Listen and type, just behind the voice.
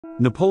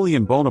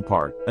Napoleon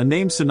Bonaparte, a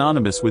name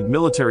synonymous with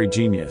military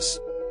genius.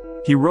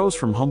 He rose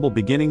from humble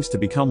beginnings to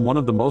become one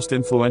of the most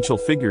influential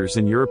figures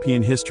in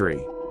European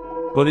history.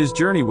 But his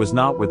journey was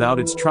not without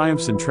its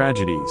triumphs and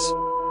tragedies.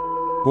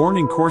 Born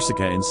in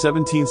Corsica in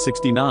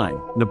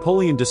 1769,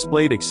 Napoleon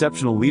displayed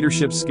exceptional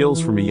leadership skills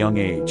from a young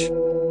age.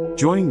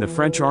 Joining the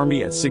French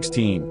army at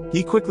 16,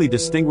 he quickly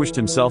distinguished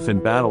himself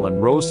in battle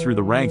and rose through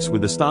the ranks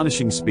with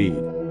astonishing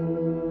speed.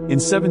 In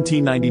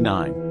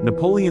 1799,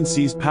 Napoleon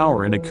seized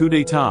power in a coup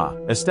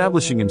d'état,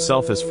 establishing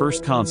himself as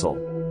first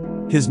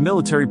consul. His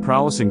military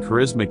prowess and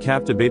charisma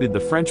captivated the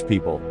French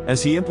people,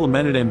 as he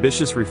implemented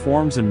ambitious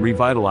reforms and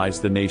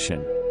revitalized the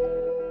nation.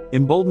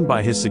 Emboldened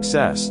by his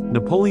success,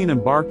 Napoleon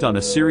embarked on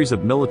a series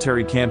of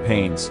military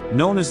campaigns,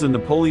 known as the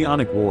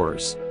Napoleonic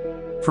Wars.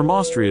 From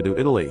Austria to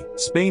Italy,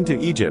 Spain to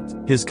Egypt,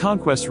 his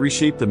conquests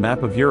reshaped the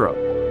map of Europe.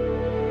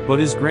 But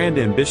his grand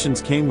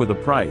ambitions came with a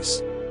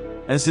price.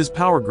 As his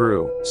power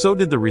grew, so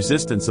did the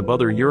resistance of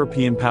other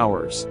European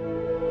powers.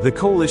 The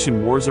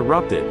coalition wars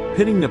erupted,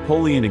 pitting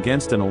Napoleon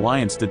against an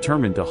alliance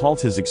determined to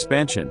halt his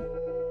expansion.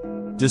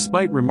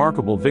 Despite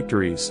remarkable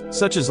victories,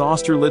 such as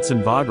Austerlitz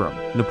and Wagram,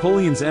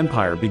 Napoleon's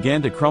empire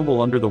began to crumble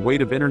under the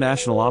weight of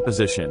international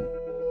opposition.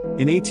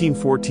 In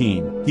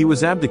 1814, he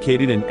was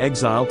abdicated and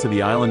exiled to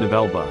the island of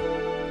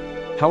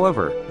Elba.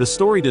 However, the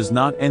story does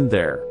not end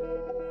there.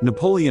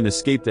 Napoleon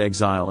escaped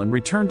exile and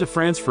returned to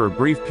France for a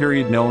brief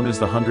period known as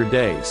the 100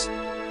 Days.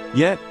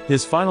 Yet,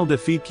 his final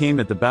defeat came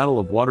at the Battle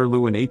of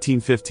Waterloo in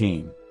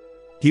 1815.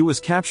 He was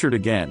captured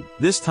again,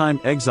 this time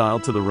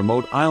exiled to the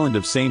remote island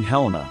of St.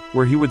 Helena,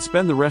 where he would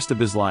spend the rest of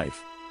his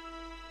life.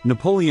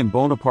 Napoleon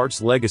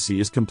Bonaparte's legacy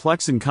is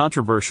complex and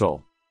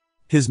controversial.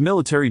 His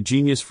military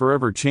genius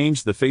forever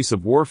changed the face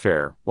of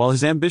warfare, while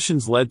his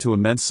ambitions led to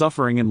immense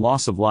suffering and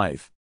loss of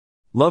life.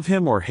 Love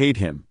him or hate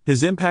him,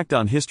 his impact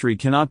on history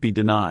cannot be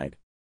denied.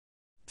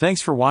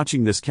 Thanks for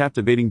watching this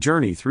captivating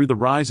journey through the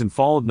rise and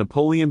fall of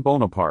Napoleon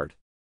Bonaparte.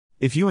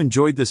 If you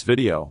enjoyed this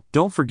video,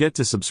 don't forget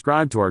to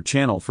subscribe to our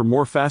channel for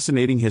more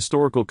fascinating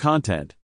historical content.